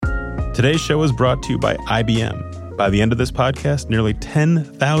Today's show is brought to you by IBM. By the end of this podcast, nearly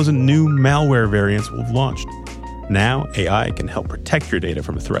 10,000 new malware variants will have launched. Now, AI can help protect your data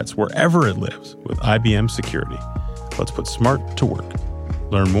from threats wherever it lives with IBM Security. Let's put smart to work.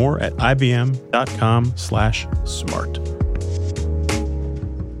 Learn more at ibm.com/smart.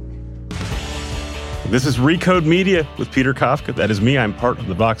 This is Recode Media with Peter Kafka. That is me. I'm part of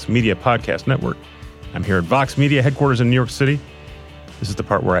the Vox Media Podcast Network. I'm here at Vox Media headquarters in New York City. This is the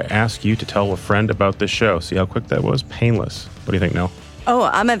part where I ask you to tell a friend about this show. See how quick that was? Painless. What do you think, Nell? Oh,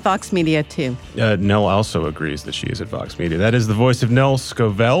 I'm at Vox Media, too. Nell also agrees that she is at Vox Media. That is the voice of Nell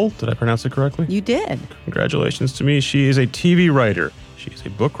Scovell. Did I pronounce it correctly? You did. Congratulations to me. She is a TV writer. She is a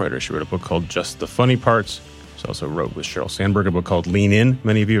book writer. She wrote a book called Just the Funny Parts. She also wrote with Sheryl Sandberg a book called Lean In.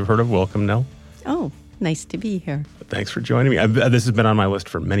 Many of you have heard of. Welcome, Nell. Oh, nice to be here. Thanks for joining me. This has been on my list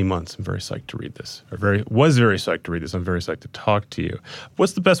for many months. I'm very psyched to read this. Was very psyched to read this. I'm very psyched to talk to you.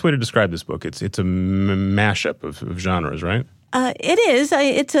 What's the best way to describe this book? It's a mashup of genres, right? It is.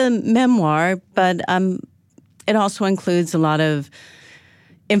 It's a memoir, but it also includes a lot of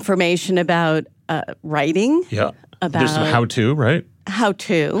information about writing. Yeah. There's some how-to, right?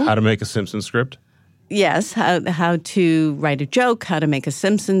 How-to. How to make a Simpsons script. Yes, how to write a joke, how to make a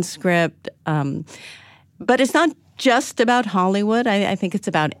Simpsons script. But it's not just about Hollywood. I think it's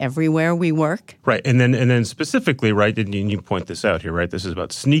about everywhere we work. Right, and then specifically, right, and you point this out here, right? This is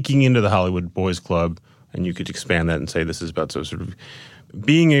about sneaking into the Hollywood Boys Club, and you could expand that and say this is about sort of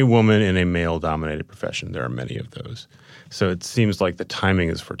being a woman in a male-dominated profession. There are many of those. So it seems like the timing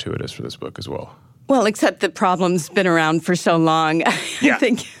is fortuitous for this book as well. Well, except the problem's been around for so long. Yeah. I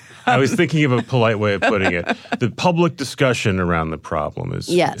think... I was thinking of a polite way of putting it. The public discussion around the problem is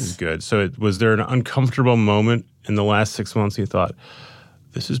good. So was there an uncomfortable moment in the last 6 months you thought,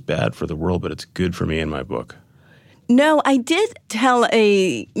 this is bad for the world, but it's good for me in my book? No, I did tell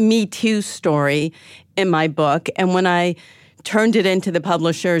a Me Too story in my book. And when I turned it into the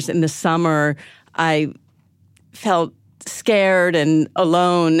publishers in the summer, I felt scared and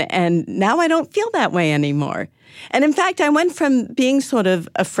alone. And now I don't feel that way anymore. And in fact, I went from being sort of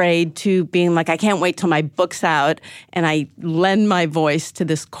afraid to being like, I can't wait till my book's out, and I lend my voice to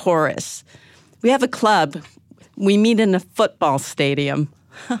this chorus. We have a club. We meet in a football stadium.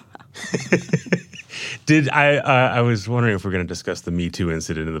 I was wondering if we're going to discuss the Me Too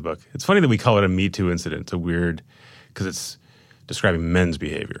incident in the book. It's funny that we call it a Me Too incident. It's a weird, because it's describing men's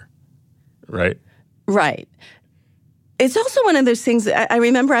behavior, right? Right. It's also one of those things, I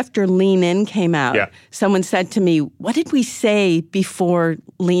remember after Lean In came out, someone said to me, what did we say before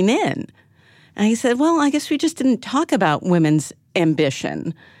Lean In? And I said, well, I guess we just didn't talk about women's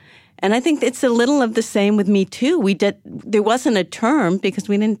ambition. And I think it's a little of the same with Me Too. There wasn't a term because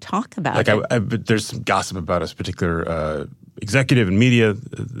we didn't talk about it. There's some gossip about a particular executive in media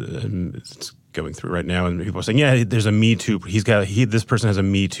it's going through right now, and people are saying, yeah, there's a Me Too. This person has a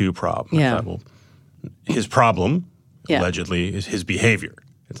Me Too problem. Yeah. I thought, well, his problem... allegedly, is his behavior.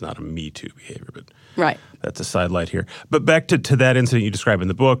 It's not a Me Too behavior, but that's a sidelight here. But back to that incident you describe in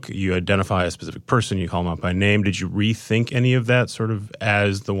the book, you identify a specific person, you call them out by name. Did you rethink any of that sort of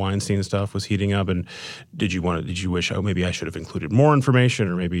as the Weinstein stuff was heating up? And did you wish, maybe I should have included more information,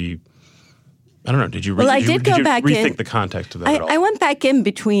 or maybe, I don't know, did you rethink the context of that at all? I went back in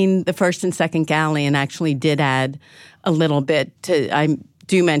between the first and second galley and actually did add a little bit I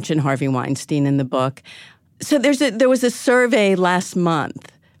do mention Harvey Weinstein in the book. So there was a survey last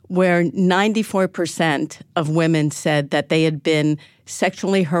month where 94% of women said that they had been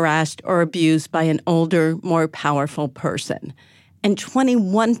sexually harassed or abused by an older, more powerful person. And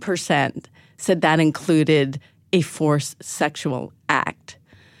 21% said that included a forced sexual act.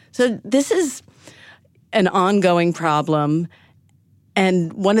 So this is an ongoing problem.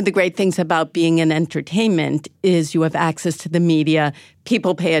 And one of the great things about being in entertainment is you have access to the media.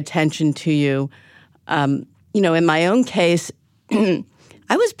 People pay attention to you. In my own case,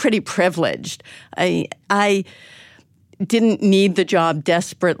 I was pretty privileged. I didn't need the job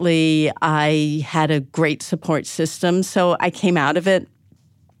desperately. I had a great support system, so I came out of it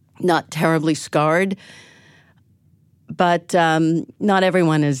not terribly scarred. But not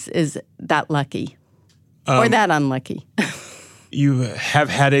everyone is that lucky or that unlucky. You have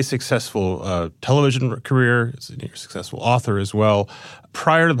had a successful television career. You're a successful author as well.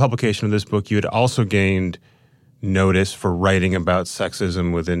 Prior to the publication of this book, you had also gained notice for writing about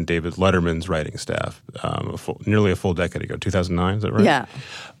sexism within David Letterman's writing staff nearly a full decade ago, 2009, is that right? Yeah.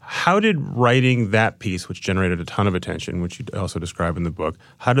 How did writing that piece, which generated a ton of attention, which you also describe in the book,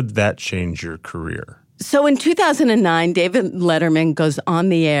 how did that change your career? So in 2009, David Letterman goes on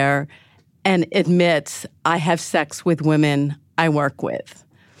the air and admits, I have sex with women I work with.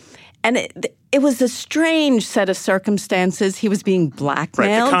 And it was a strange set of circumstances. He was being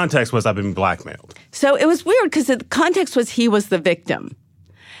blackmailed. Right, the context was I've been blackmailed. So it was weird because the context was he was the victim.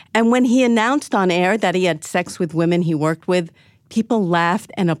 And when he announced on air that he had sex with women he worked with, people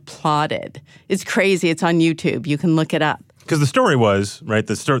laughed and applauded. It's crazy. It's on YouTube. You can look it up. Because the story was, right,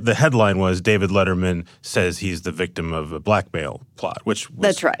 the headline was David Letterman says he's the victim of a blackmail plot, which was...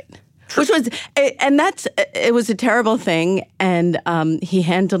 That's right. Which was, and it was a terrible thing, and he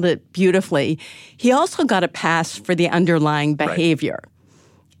handled it beautifully. He also got a pass for the underlying behavior.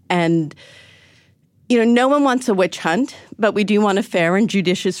 Right. And, no one wants a witch hunt, but we do want a fair and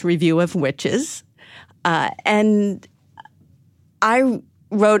judicious review of witches. And I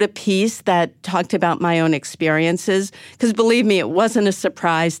wrote a piece that talked about my own experiences, because believe me, it wasn't a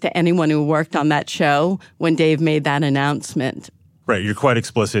surprise to anyone who worked on that show when Dave made that announcement. Right. You're quite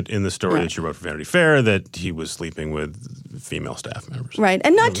explicit in the story that you wrote for Vanity Fair that he was sleeping with female staff members. Right.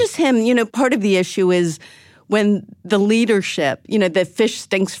 And not just him. Part of the issue is when the leadership, the fish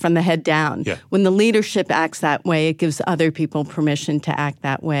stinks from the head down. Yeah. When the leadership acts that way, it gives other people permission to act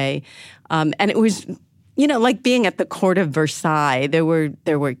that way. And it was, like being at the court of Versailles. There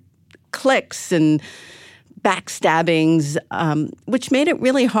were cliques and backstabbings, which made it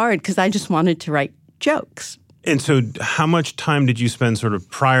really hard because I just wanted to write jokes. And so how much time did you spend sort of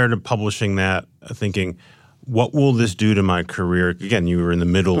prior to publishing that thinking, what will this do to my career? Again, you were in the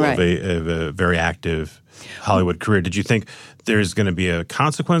middle of a very active Hollywood career. Did you think there's going to be a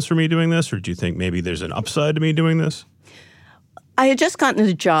consequence for me doing this, or do you think maybe there's an upside to me doing this? I had just gotten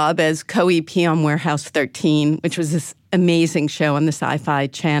a job as co-EP on Warehouse 13, which was this amazing show on the Sci-Fi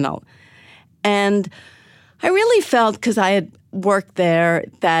Channel. And I really felt, because I had worked there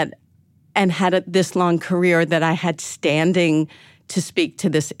and had this long career, that I had standing to speak to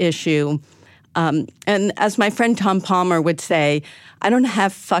this issue. And as my friend Tom Palmer would say, I don't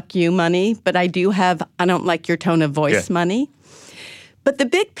have fuck you money, but I do have I don't like your tone of voice money. But the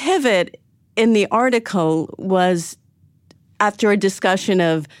big pivot in the article was after a discussion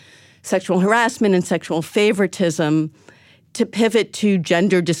of sexual harassment and sexual favoritism to pivot to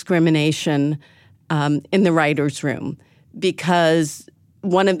gender discrimination in the writer's room, because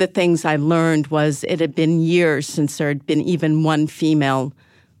one of the things I learned was it had been years since there had been even one female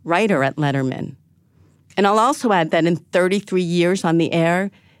writer at Letterman. And I'll also add that in 33 years on the air,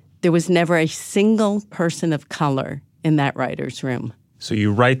 there was never a single person of color in that writer's room. So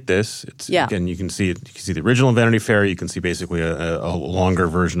you write this. Again, you can see it. You can see the original Vanity Fair. You can see basically a longer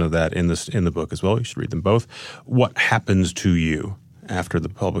version of that in the book as well. You should read them both. What happens to you after the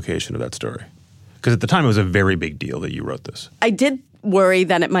publication of that story? Because at the time, it was a very big deal that you wrote this. I did worry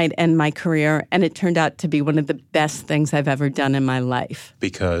that it might end my career, and it turned out to be one of the best things I've ever done in my life.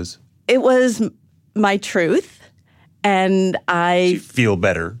 Because? It was my truth, and you feel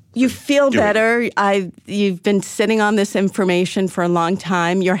better. You feel better. You've been sitting on this information for a long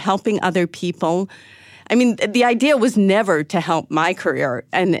time. You're helping other people. I mean, the idea was never to help my career,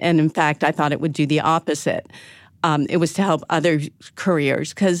 and in fact, I thought it would do the opposite. It was to help other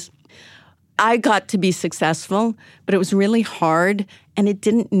careers, because I got to be successful, but it was really hard, and it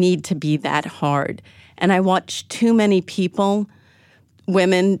didn't need to be that hard. And I watched too many people,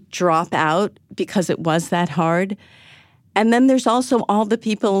 women, drop out because it was that hard. And then there's also all the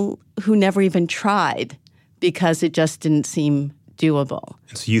people who never even tried because it just didn't seem doable.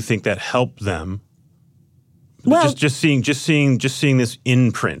 And so you think that helped them? Well, just seeing this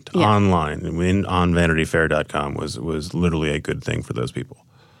in print online on VanityFair.com was literally a good thing for those people.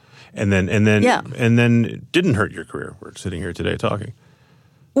 And then it didn't hurt your career. We're sitting here today talking.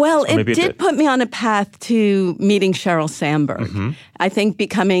 Well, so it did put me on a path to meeting Sheryl Sandberg. Mm-hmm. I think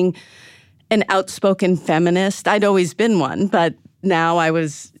becoming an outspoken feminist. I'd always been one, but now I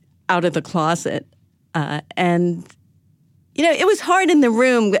was out of the closet. And, it was hard in the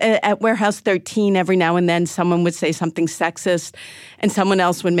room at Warehouse 13. Every now and then someone would say something sexist and someone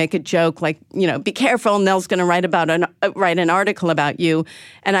else would make a joke like, be careful, Nell's going to write an article about you.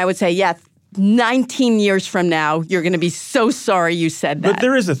 And I would say, 19 years from now, you're going to be so sorry you said that. But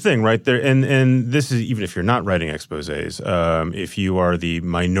there is a thing, right? There, and this is even if you're not writing exposés, if you are the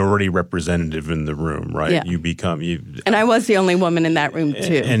minority representative in the room, right? Yeah. You become and I was the only woman in that room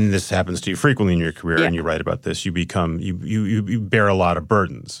too. And this happens to you frequently in your career, and you write about this. You become you bear a lot of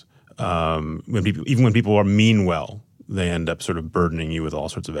burdens. When people are mean well, they end up sort of burdening you with all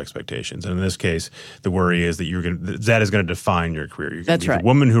sorts of expectations. And in this case, the worry is that that is going to define your career. You're going to be the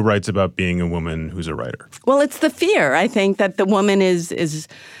woman who writes about being a woman who's a writer. Well, it's the fear. I think that the woman is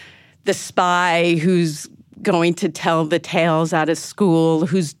the spy who's going to tell the tales out of school,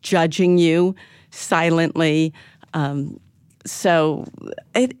 who's judging you silently. So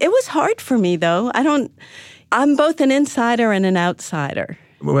it was hard for me, though. I'm both an insider and an outsider.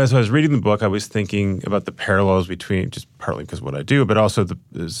 As I was reading the book, I was thinking about the parallels between, just partly because of what I do, but also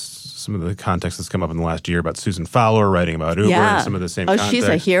there's some of the context that's come up in the last year about Susan Fowler writing about Uber and some of the same context. She's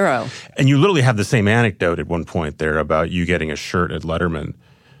a hero. And you literally have the same anecdote at one point there about you getting a shirt at Letterman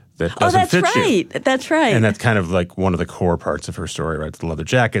that doesn't fit you. That's right. And that's kind of like one of the core parts of her story, right? The leather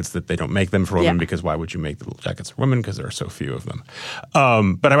jackets, that they don't make them for women because why would you make the jackets for women? Because there are so few of them.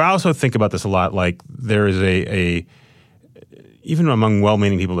 But I also think about this a lot, like there is even among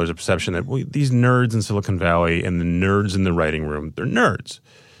well-meaning people, there's a perception that these nerds in Silicon Valley and the nerds in the writing room, they're nerds.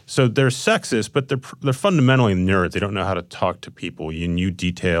 So they're sexist, but they're fundamentally nerds. They don't know how to talk to people. And you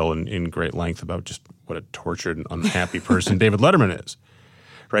detail in great length about just what a tortured and unhappy person David Letterman is,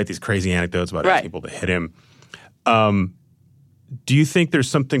 right? These crazy anecdotes about asking people to hit him. Do you think there's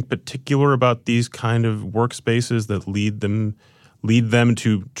something particular about these kind of workspaces that lead them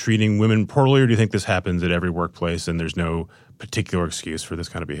to treating women poorly, or do you think this happens at every workplace and there's no particular excuse for this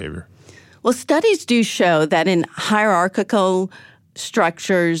kind of behavior? Well, studies do show that in hierarchical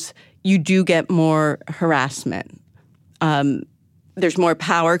structures, you do get more harassment. There's more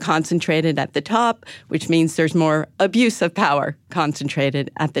power concentrated at the top, which means there's more abuse of power concentrated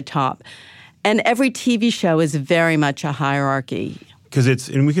at the top. And every TV show is very much a hierarchy. Because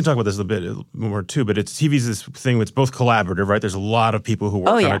and we can talk about this a bit more too, but TV's this thing that's both collaborative, right? There's a lot of people who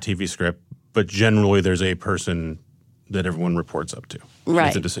work on a TV script, but generally there's a person that everyone reports up to. Right.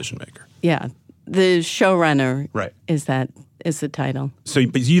 As a decision maker. Yeah. The showrunner is the title. So,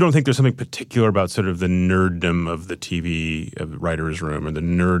 but you don't think there's something particular about sort of the nerddom of the TV writer's room or the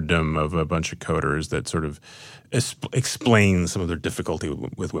nerddom of a bunch of coders that sort of explains some of their difficulty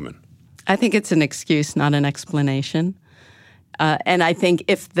with women? I think it's an excuse, not an explanation. And I think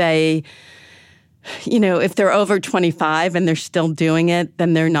if they're over 25 and they're still doing it,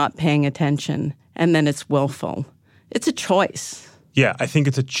 then they're not paying attention. And then it's willful. It's a choice. Yeah, I think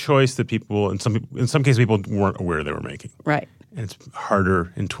it's a choice that people, in some cases, people weren't aware they were making. Right. And it's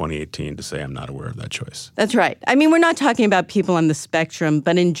harder in 2018 to say I'm not aware of that choice. That's right. I mean, we're not talking about people on the spectrum,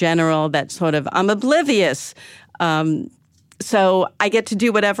 but in general, that sort of, I'm oblivious. So I get to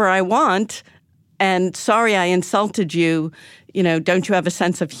do whatever I want. And sorry, I insulted you. Don't you have a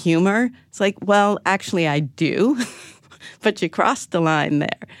sense of humor? It's like, well, actually, I do. But you crossed the line there.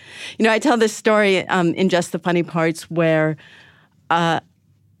 I tell this story in Just the Funny Parts where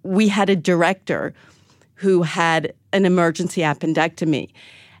we had a director who had an emergency appendectomy.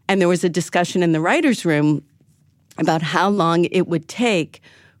 And there was a discussion in the writer's room about how long it would take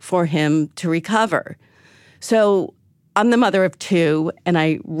for him to recover. So I'm the mother of two, and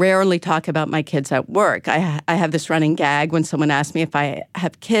I rarely talk about my kids at work. I have this running gag when someone asks me if I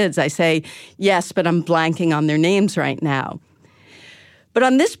have kids. I say, yes, but I'm blanking on their names right now. But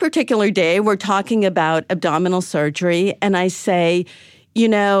on this particular day, we're talking about abdominal surgery, and I say,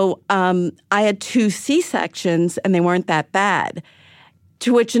 I had 2 C-sections, and they weren't that bad.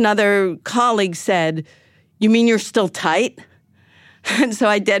 To which another colleague said, you mean you're still tight? And so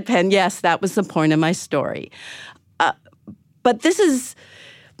I deadpan, yes, that was the point of my story. But that's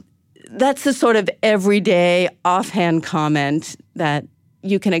the sort of everyday offhand comment that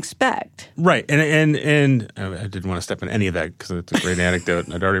you can expect. Right. And I didn't want to step in any of that because it's a great anecdote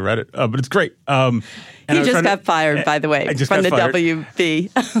and I'd already read it. But it's great. He just got fired, by the way, from the WB.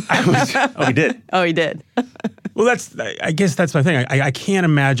 Oh, he did? Oh, he did. Well, I guess that's my thing. I can't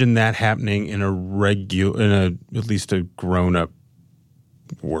imagine that happening in at least a grown-up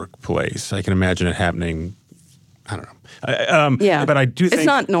workplace. I can imagine it happening, I don't know. But I do think it's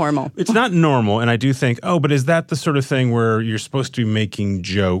not normal. It's not normal, and I do think, but is that the sort of thing where you're supposed to be making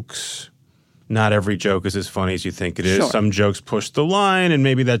jokes? Not every joke is as funny as you think it is. Sure. Some jokes push the line, and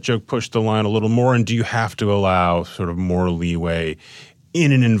maybe that joke pushed the line a little more. And do you have to allow sort of more leeway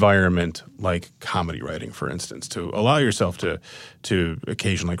in an environment like comedy writing, for instance, to allow yourself to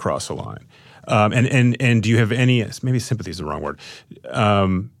occasionally cross a line? And do you have any? Maybe sympathy is the wrong word.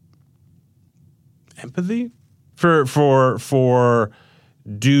 Empathy for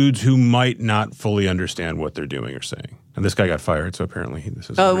dudes who might not fully understand what they're doing or saying. And this guy got fired, so apparently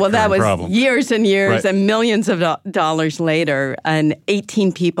this is a that was problem. Years and years and millions of dollars later, and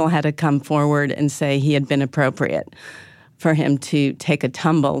 18 people had to come forward and say he had been appropriate for him to take a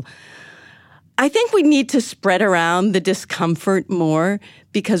tumble. I think we need to spread around the discomfort more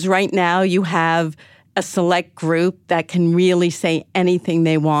because right now you have a select group that can really say anything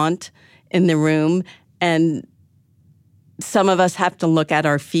they want in the room, and some of us have to look at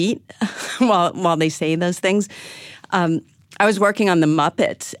our feet while they say those things. I was working on the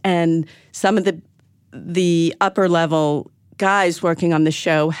Muppets, and some of the upper level guys working on the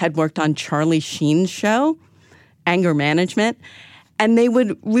show had worked on Charlie Sheen's show, Anger Management, and they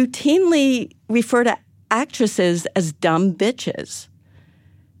would routinely refer to actresses as dumb bitches.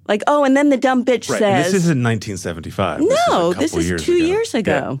 Like, oh, and then the dumb bitch says... And this isn't 1975. No, this is 2 years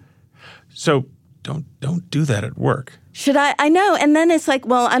ago. Yeah. So don't do that at work. Should I? I know. And then it's like,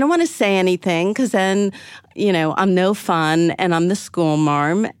 well, I don't want to say anything because then, I'm no fun and I'm the school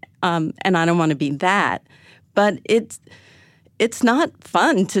marm and I don't want to be that. But it's not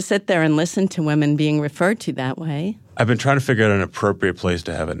fun to sit there and listen to women being referred to that way. I've been trying to figure out an appropriate place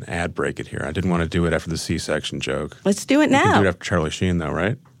to have an ad break it here. I didn't want to do it after the C-section joke. Let's do it now. We can do it after Charlie Sheen, though,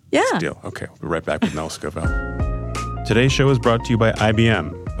 right? Yeah. That's a deal. Okay, we'll be right back with Nell Scovell. Today's show is brought to you by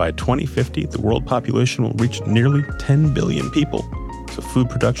IBM. By 2050, the world population will reach nearly 10 billion people. So food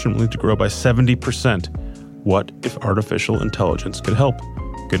production will need to grow by 70%. What if artificial intelligence could help?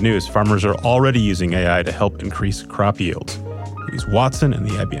 Good news, farmers are already using AI to help increase crop yields. They use Watson and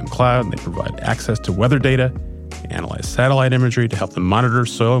the IBM Cloud, and they provide access to weather data. They analyze satellite imagery to help them monitor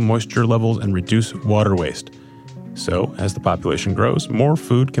soil moisture levels and reduce water waste. So, as the population grows, more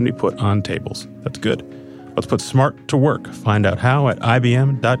food can be put on tables. That's good. Let's put smart to work. Find out how at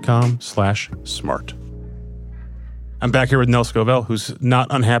ibm.com/smart. I'm back here with Nell Scovell, who's not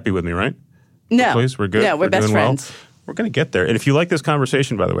unhappy with me, right? No. Please, we're good. Yeah, we're best friends. Well. We're going to get there. And if you like this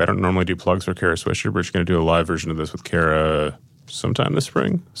conversation, by the way, I don't normally do plugs for Kara Swisher, but we're going to do a live version of this with Kara sometime this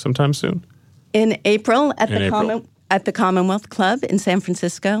spring, sometime soon. In April at the Commonwealth Club in San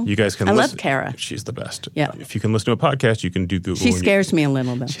Francisco. You guys can I listen. love Kara. She's the best. Yeah. If you can listen to a podcast, you can do Google. She scares me a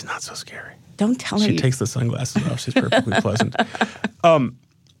little bit. She's not so scary. Don't tell her. She takes the sunglasses off. She's perfectly pleasant.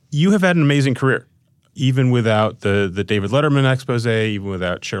 You have had an amazing career, even without the David Letterman expose, even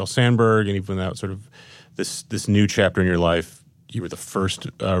without Sheryl Sandberg, and even without sort of this new chapter in your life. You were the first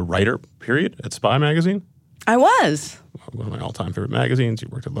writer, period, at Spy Magazine. I was. One of my all-time favorite magazines. You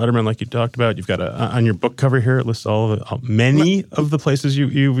worked at Letterman, like you talked about. You've got on your book cover here, it lists many of the places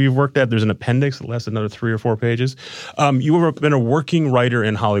you've worked at. There's an appendix that lasts another 3 or 4 pages. You've been a working writer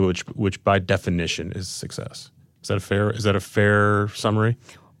in Hollywood, which by definition is success. Is that a fair summary?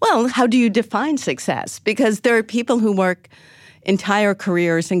 Well, how do you define success? Because there are people who work entire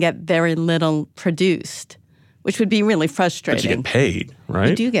careers and get very little produced, which would be really frustrating. But you get paid, right?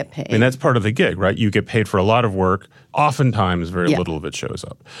 You do get paid. I mean, that's part of the gig, right? You get paid for a lot of work. Oftentimes, very little of it shows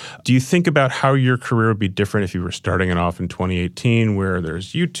up. Do you think about how your career would be different if you were starting it off in 2018, where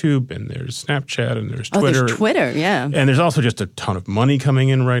there's YouTube and there's Snapchat and there's Twitter? There's Twitter, yeah. And there's also just a ton of money coming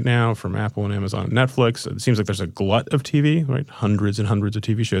in right now from Apple and Amazon and Netflix. It seems like there's a glut of TV, right? Hundreds and hundreds of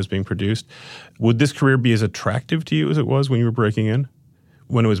TV shows being produced. Would this career be as attractive to you as it was when you were breaking in?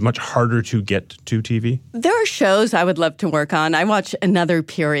 When it was much harder to get to TV? There are shows I would love to work on. I watch Another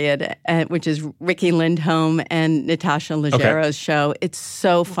Period, which is Ricky Lindholm and Natasha Leggero's show. It's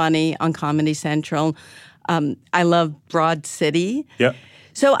so funny on Comedy Central. I love Broad City. Yeah.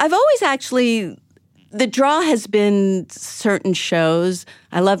 So I've always actually, the draw has been certain shows.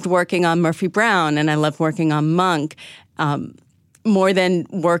 I loved working on Murphy Brown and I loved working on Monk more than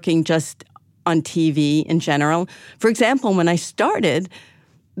working just on TV in general. For example, when I started,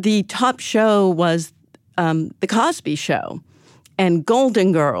 the top show was The Cosby Show and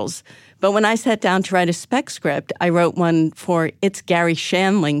Golden Girls. But when I sat down to write a spec script, I wrote one for It's Gary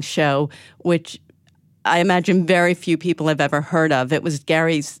Shandling's Show, which I imagine very few people have ever heard of. It was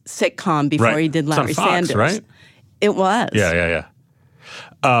Gary's sitcom before he did Larry Sanders. Right? It was. Yeah.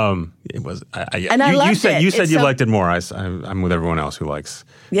 It was. And I loved it. You said you liked it more. I'm with everyone else who likes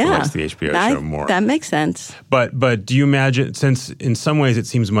the HBO show more. That makes sense. But do you imagine, since in some ways it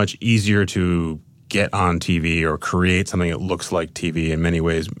seems much easier to get on TV or create something that looks like TV in many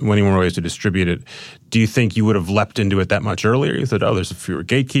more ways to distribute it, do you think you would have leapt into it that much earlier? You thought, there's fewer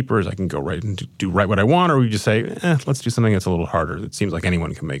gatekeepers, I can go right and do what I want, or would you just say, let's do something that's a little harder? It seems like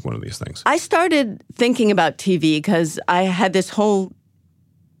anyone can make one of these things. I started thinking about TV because I had this whole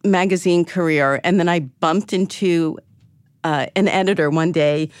magazine career, and then I bumped into an editor one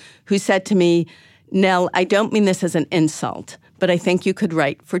day who said to me, Nell, I don't mean this as an insult, but I think you could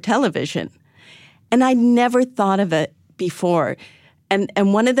write for television. And I never thought of it before. And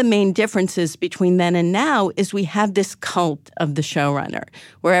one of the main differences between then and now is we have this cult of the showrunner,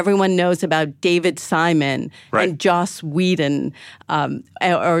 where everyone knows about David Simon and Joss Whedon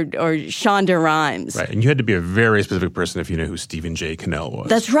or Shonda Rhimes. Right, and you had to be a very specific person if you knew who Stephen J. Cannell was.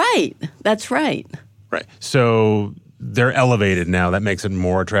 That's right. Right. So they're elevated now. That makes it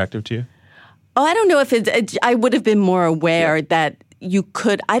more attractive to you? Oh, I don't know if I would have been more aware that you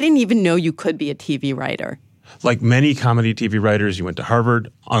could. I didn't even know you could be a TV writer. Like many comedy TV writers, you went to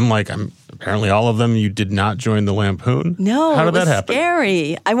Harvard. Unlike apparently all of them, you did not join the Lampoon. No, how did that happen?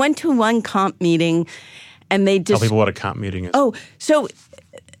 Scary. I went to one comp meeting, and they just tell people what a comp meeting is. Oh, so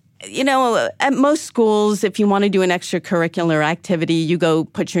at most schools, if you want to do an extracurricular activity, you go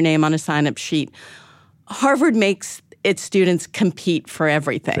put your name on a sign-up sheet. Harvard makes its students compete for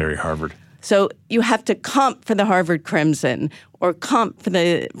everything. Very Harvard. So you have to comp for the Harvard Crimson or comp for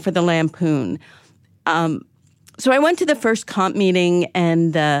the Lampoon. So I went to the first comp meeting,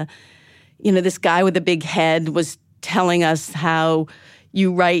 and this guy with a big head was telling us how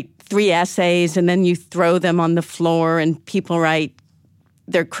you write 3 essays and then you throw them on the floor, and people write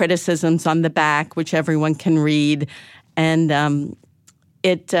their criticisms on the back, which everyone can read, and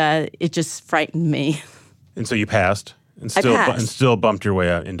it just frightened me. And so you passed, and still bumped your way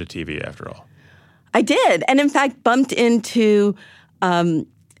out into TV after all. I did, and in fact bumped into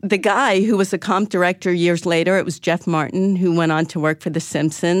the guy who was the comp director years later. It was Jeff Martin, who went on to work for The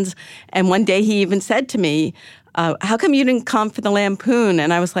Simpsons. And one day he even said to me, how come you didn't comp for the Lampoon?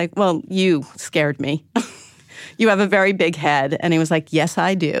 And I was like, well, you scared me. You have a very big head. And he was like, yes,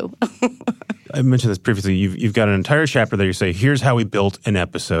 I do. I mentioned this previously. You've got an entire chapter there. You say, here's how we built an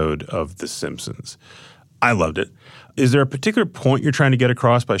episode of The Simpsons. I loved it. Is there a particular point you're trying to get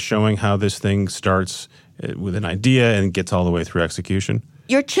across by showing how this thing starts with an idea and gets all the way through execution?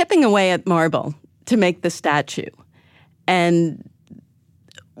 You're chipping away at marble to make the statue. And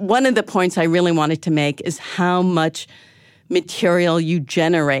one of the points I really wanted to make is how much material you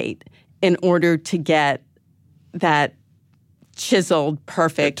generate in order to get that chiseled,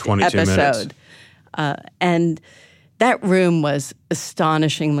 perfect episode. And that room was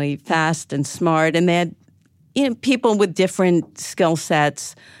astonishingly fast and smart, and they had people with different skill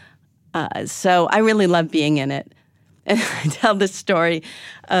sets. So I really loved being in it. And I tell the story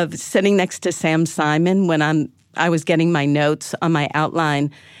of sitting next to Sam Simon when I was getting my notes on my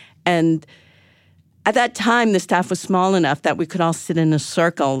outline. And at that time, the staff was small enough that we could all sit in a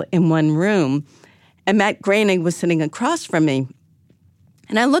circle in one room. And Matt Groening was sitting across from me.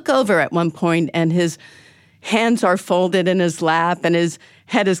 And I look over at one point, and his hands are folded in his lap, and his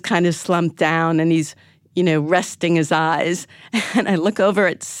head is kind of slumped down, and he's, resting his eyes. And I look over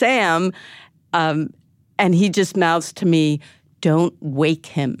at Sam, and he just mouths to me, "Don't wake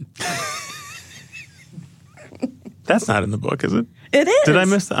him." That's not in the book, is it? It is. Did I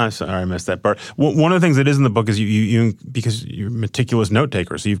miss that? I'm sorry, I missed that part. One of the things that is in the book is you because you're a meticulous note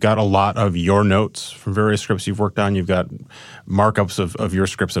taker, so you've got a lot of your notes from various scripts you've worked on. You've got markups of your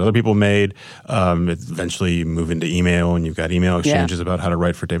scripts that other people made. Eventually you move into email, and you've got email exchanges about how to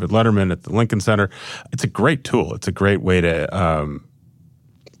write for David Letterman at the Lincoln Center. It's a great tool. It's a great way to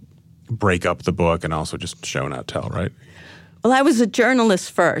break up the book and also just show, not tell, right? Well, I was a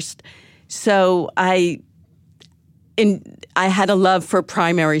journalist first, so I had a love for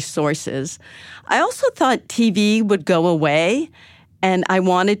primary sources. I also thought TV would go away, and I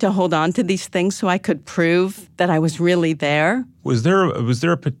wanted to hold on to these things so I could prove that I was really there. Was there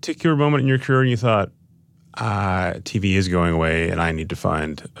a particular moment in your career you thought, TV is going away and I need to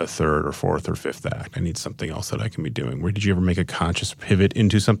find a third or fourth or fifth act? I need something else that I can be doing. Where did you ever make a conscious pivot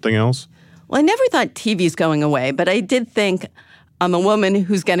into something else? Well, I never thought TV's going away, but I did think I'm a woman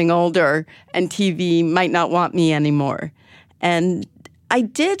who's getting older and TV might not want me anymore. And I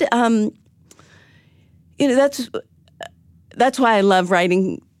did, that's why I love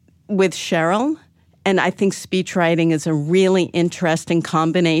writing with Sheryl. And I think speech writing is a really interesting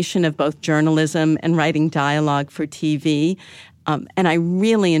combination of both journalism and writing dialogue for TV. And I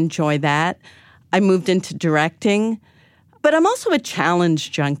really enjoy that. I moved into directing, but I'm also a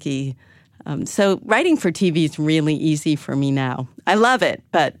challenge junkie. So writing for TV is really easy for me now. I love it,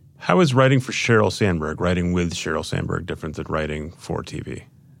 but... How is writing for Sheryl Sandberg, writing with Sheryl Sandberg, different than writing for TV?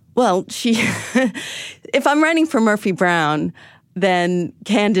 Well, if I'm writing for Murphy Brown, then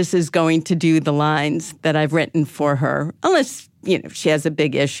Candace is going to do the lines that I've written for her, unless, she has a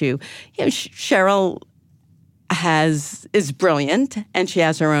big issue. Sheryl is brilliant, and she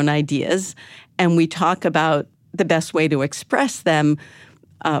has her own ideas, and we talk about the best way to express them,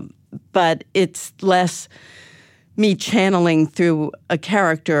 but it's less me channeling through a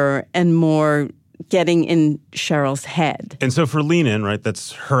character and more getting in Sheryl's head. And so for Lean In, right,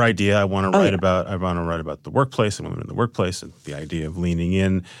 that's her idea. I want to write about the workplace and women in the workplace and the idea of leaning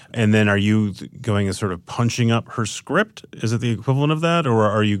in. And then are you going and sort of punching up her script? Is it the equivalent of that? Or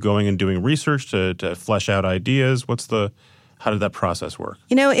are you going and doing research to flesh out ideas? How did that process work?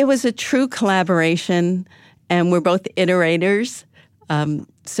 It was a true collaboration, and we're both iterators.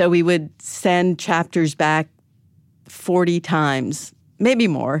 So we would send chapters back 40 times, maybe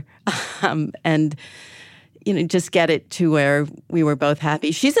more. And just get it to where we were both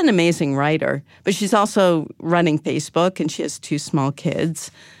happy. She's an amazing writer, but she's also running Facebook, and she has 2 small kids.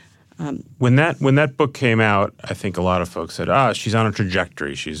 When that book came out, I think a lot of folks said, she's on a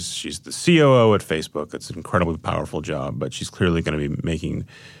trajectory. She's the COO at Facebook. It's an incredibly powerful job, but she's clearly going to be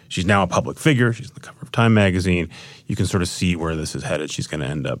she's now a public figure. She's on the cover of Time magazine. You can sort of see where this is headed. She's going to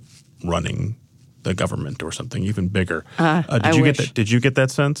end up running the government or something even bigger. Did you get that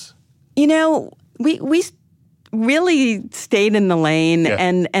sense? We really stayed in the lane,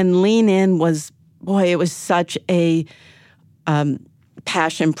 and Lean In was, it was such a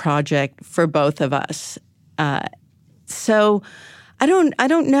passion project for both of us. So I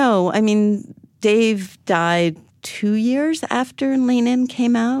don't know. I mean, Dave died 2 years after Lean In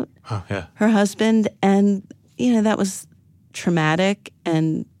came out. Oh, yeah. Her husband, and that was traumatic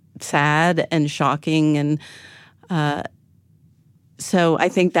and sad and shocking, and so I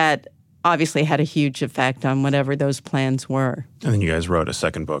think that obviously had a huge effect on whatever those plans were. And then you guys wrote a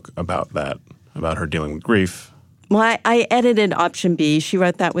second book about that, about her dealing with grief. Well, I edited Option B. She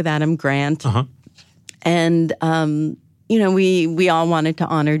wrote that with Adam Grant. Uh-huh. And, we all wanted to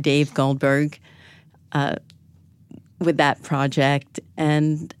honor Dave Goldberg with that project.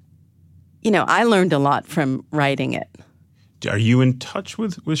 And, I learned a lot from writing it. Are you in touch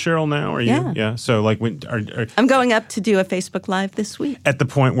with Sheryl now? Are you? Yeah. Yeah. So, I'm going up to do a Facebook Live this week. At the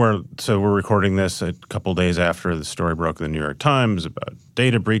point where, we're recording this a couple days after the story broke in the New York Times about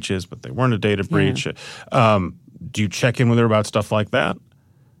data breaches, but they weren't a data breach. Do you check in with her about stuff like that?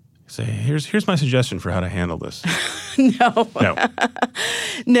 Say, here's my suggestion for how to handle this. No.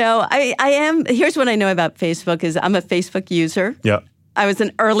 No, I am. Here's what I know about Facebook is I'm a Facebook user. Yeah. I was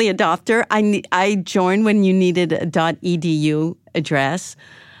an early adopter. I joined when you needed a .edu address.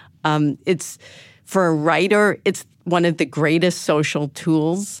 It's for a writer, it's one of the greatest social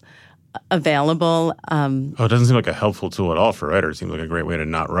tools available. It doesn't seem like a helpful tool at all for writers. It seems like a great way to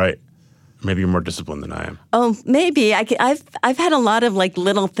not write. Maybe you're more disciplined than I am. Oh, maybe. I've had a lot of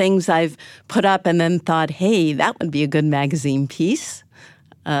little things I've put up and then thought, hey, that would be a good magazine piece.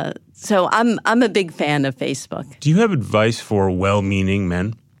 So I'm a big fan of Facebook. Do you have advice for well-meaning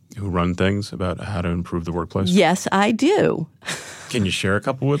men who run things about how to improve the workplace? Yes, I do. Can you share a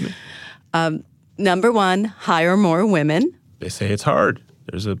couple with me? Number 1, hire more women. They say it's hard.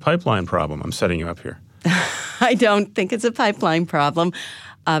 There's a pipeline problem. I'm setting you up here. I don't think it's a pipeline problem.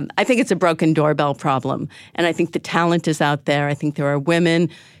 I think it's a broken doorbell problem. And I think the talent is out there. I think there are women,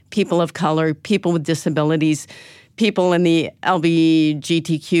 people of color, people with disabilities, people in the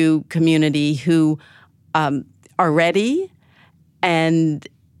LGBTQ community who are ready and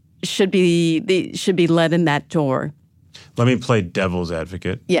should be led in that door. Let me play devil's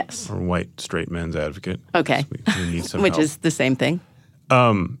advocate. Yes. Or white straight men's advocate. Okay. We need some Which help. is the same thing.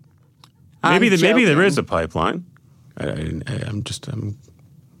 Maybe there is a pipeline. I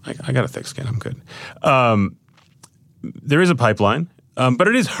got a thick skin. I'm good. There is a pipeline, but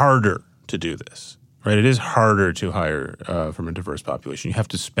it is harder to do this, right? It is harder to hire from a diverse population. You have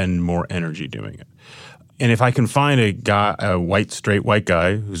to spend more energy doing it. And if I can find a straight white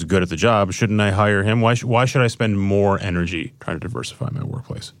guy who's good at the job, shouldn't I hire him? Why should I spend more energy trying to diversify my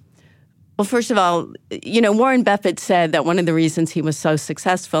workplace? Well, first of all, Warren Buffett said that one of the reasons he was so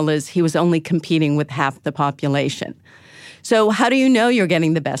successful is he was only competing with half the population. So how do you know you're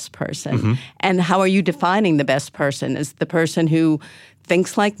getting the best person? Mm-hmm. And how are you defining the best person? Is the person who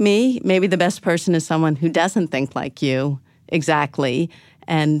thinks like me? Maybe the best person is someone who doesn't think like you exactly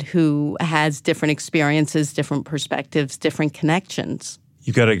and who has different experiences, different perspectives, different connections.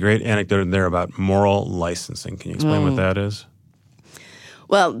 You've got a great anecdote in there about moral licensing. Can you explain what that is?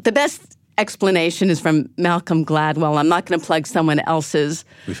 Well, the best explanation is from Malcolm Gladwell. I'm not going to plug someone else's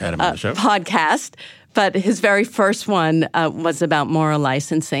We've had him on the show. Podcast. But his very first one was about moral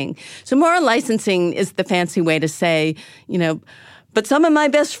licensing. So moral licensing is the fancy way to say, but some of my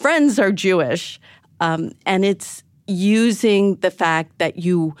best friends are Jewish. And it's using the fact that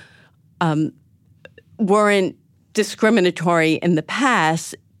you weren't discriminatory in the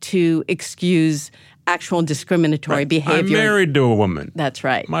past to excuse actual discriminatory behavior. I'm married to a woman. That's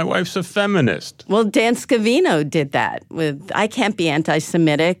right. My wife's a feminist. Well, Dan Scavino did that with, I can't be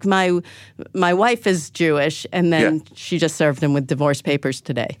anti-Semitic. My wife is Jewish, and then she just served him with divorce papers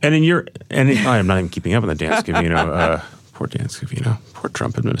today. And I'm not even keeping up on the Dan Scavino. Poor Dan Scavino. Poor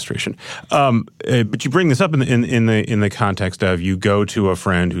Trump administration. But you bring this up in the context of you go to a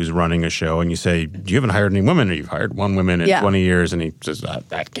friend who's running a show and you say, you haven't hired any women, or you've hired one woman in 20 years, and he says,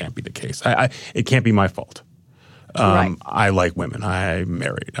 that can't be the case. It can't be my fault. Right. I like women. I'm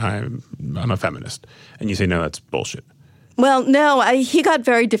married. I'm a feminist. And you say, no, that's bullshit. Well, no, he got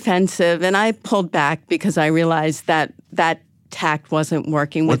very defensive, and I pulled back because I realized that tact wasn't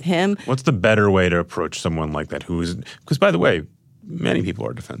working with him. What's the better way to approach someone like that because, by the way, many people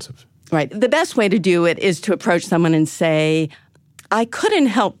are defensive. Right. The best way to do it is to approach someone and say, I couldn't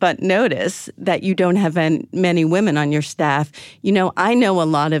help but notice that you don't have many women on your staff. I know a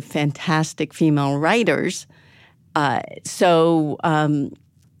lot of fantastic female writers. So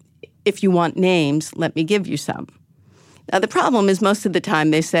if you want names, let me give you some. Now, the problem is most of the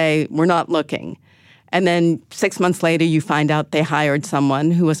time they say, we're not looking. And then 6 months later, you find out they hired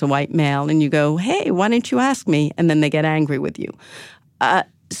someone who was a white male, and you go, hey, why didn't you ask me? And then they get angry with you. But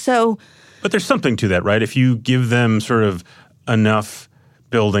there's something to that, right? If you give them sort of enough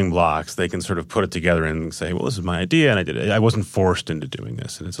building blocks, they can sort of put it together and say, well, this is my idea, and I did it. I wasn't forced into doing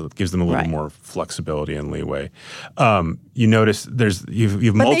this. And so it gives them a little more flexibility and leeway. You notice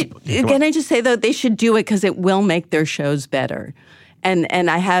you've multiple... Can I just say, though, they should do it because it will make their shows better. And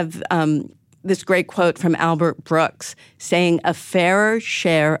I have... this great quote from Albert Brooks saying, a fairer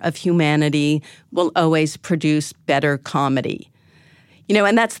share of humanity will always produce better comedy.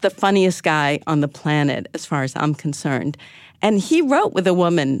 And that's the funniest guy on the planet as far as I'm concerned. And he wrote with a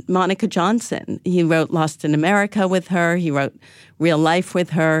woman, Monica Johnson. He wrote Lost in America with her. He wrote Real Life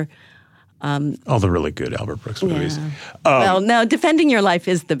with her. All the really good Albert Brooks movies. Well, no, Defending Your Life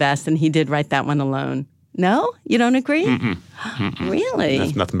is the best, and he did write that one alone. No? You don't agree? Really?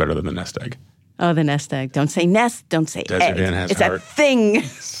 That's nothing better than The Nest Egg. Oh, The Nest Egg. Don't say nest, don't say Desert egg. Inn has it's heart. A thing.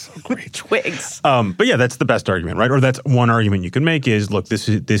 So great. Twigs. But yeah, that's the best argument, right? Or that's one argument you can make is, look, this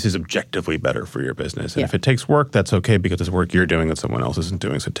is objectively better for your business. And if it takes work, that's okay because it's work you're doing that someone else isn't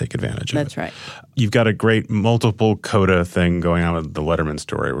doing, so take advantage of it. That's right. You've got a great multiple coda thing going on with the Letterman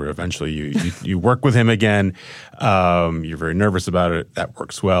story where eventually you work with him again. You're very nervous about it. That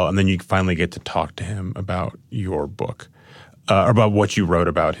works well. And then you finally get to talk to him about your book, about what you wrote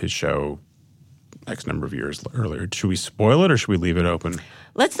about his show X number of years earlier. Should we spoil it or should we leave it open?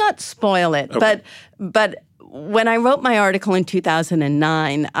 Let's not spoil it. Okay. But when I wrote my article in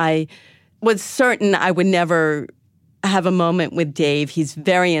 2009, I was certain I would never have a moment with Dave. He's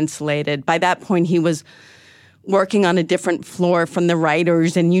very insulated. By that point, he was working on a different floor from the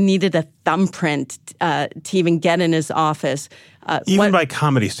writers, and you needed a thumbprint to even get in his office. Even by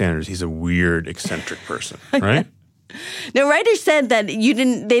comedy standards, he's a weird, eccentric person, right? No, writers said that they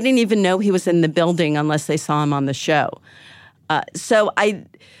didn't even know he was in the building unless they saw him on the show. So I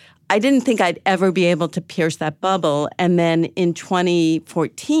didn't think I'd ever be able to pierce that bubble. And then in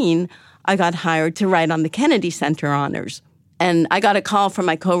 2014, I got hired to write on the Kennedy Center Honors. And I got a call from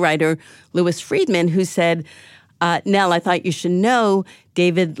my co-writer, Louis Friedman, who said, Nell, I thought you should know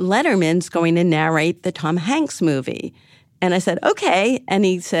David Letterman's going to narrate the Tom Hanks movie. And I said, okay. And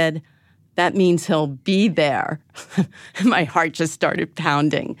he said, that means he'll be there. My heart just started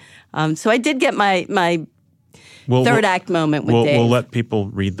pounding. So I did get my third act moment with Dave. We'll let people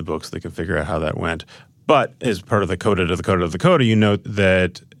read the book so they can figure out how that went. But as part of the coda to the coda to the coda, you note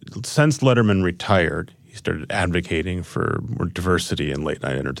that since Letterman retired, he started advocating for more diversity in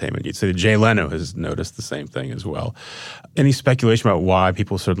late-night entertainment. You'd say that Jay Leno has noticed the same thing as well. Any speculation about why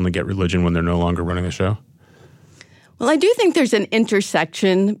people suddenly get religion when they're no longer running the show? Well, I do think there's an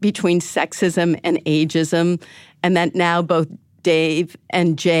intersection between sexism and ageism, and that now both Dave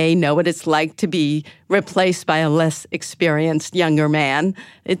and Jay know what it's like to be replaced by a less experienced younger man.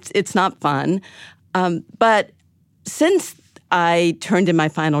 It's not fun. But since I turned in my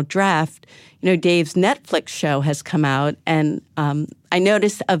final draft, Dave's Netflix show has come out, and I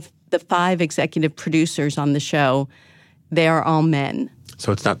noticed of the 5 executive producers on the show, they are all men.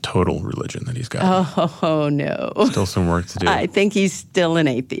 So it's not total religion that he's got. Oh, no. Still some work to do. I think he's still an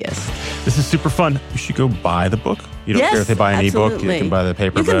atheist. This is super fun. You should go buy the book. You don't care if they buy an ebook. You can buy the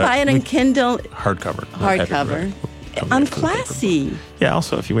paperback. You can buy it in Kindle. Hardcover. Hardcover. I'm classy. Yeah,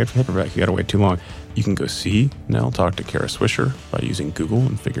 also, if you wait for paperback, you got to wait too long. You can go see Nell talk to Kara Swisher by using Google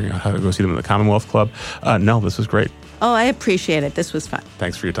and figuring out how to go see them in the Commonwealth Club. Nell, this was great. Oh, I appreciate it. This was fun.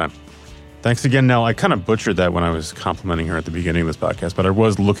 Thanks for your time. Thanks again, Nell. I kind of butchered that when I was complimenting her at the beginning of this podcast, but I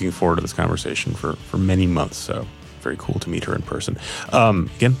was looking forward to this conversation for many months, so very cool to meet her in person.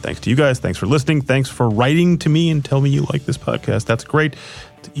 Again, thanks to you guys. Thanks for listening. Thanks for writing to me and tell me you like this podcast. That's great.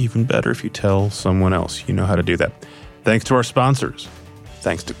 It's even better if you tell someone else. You know how to do that. Thanks to our sponsors.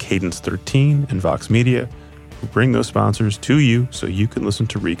 Thanks to Cadence 13 and Vox Media, who bring those sponsors to you so you can listen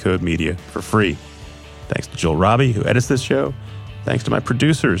to Recode Media for free. Thanks to Joel Robbie, who edits this show. Thanks to my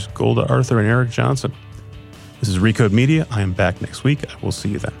producers, Golda Arthur and Eric Johnson. This is Recode Media. I am back next week. I will see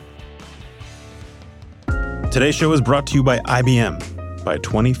you then. Today's show is brought to you by IBM. By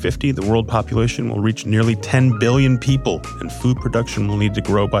 2050, the world population will reach nearly 10 billion people, and food production will need to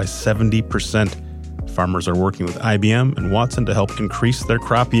grow by 70%. Farmers are working with IBM and Watson to help increase their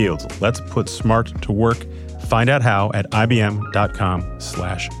crop yields. Let's put smart to work. Find out how at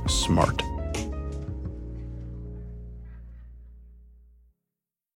ibm.com/smart.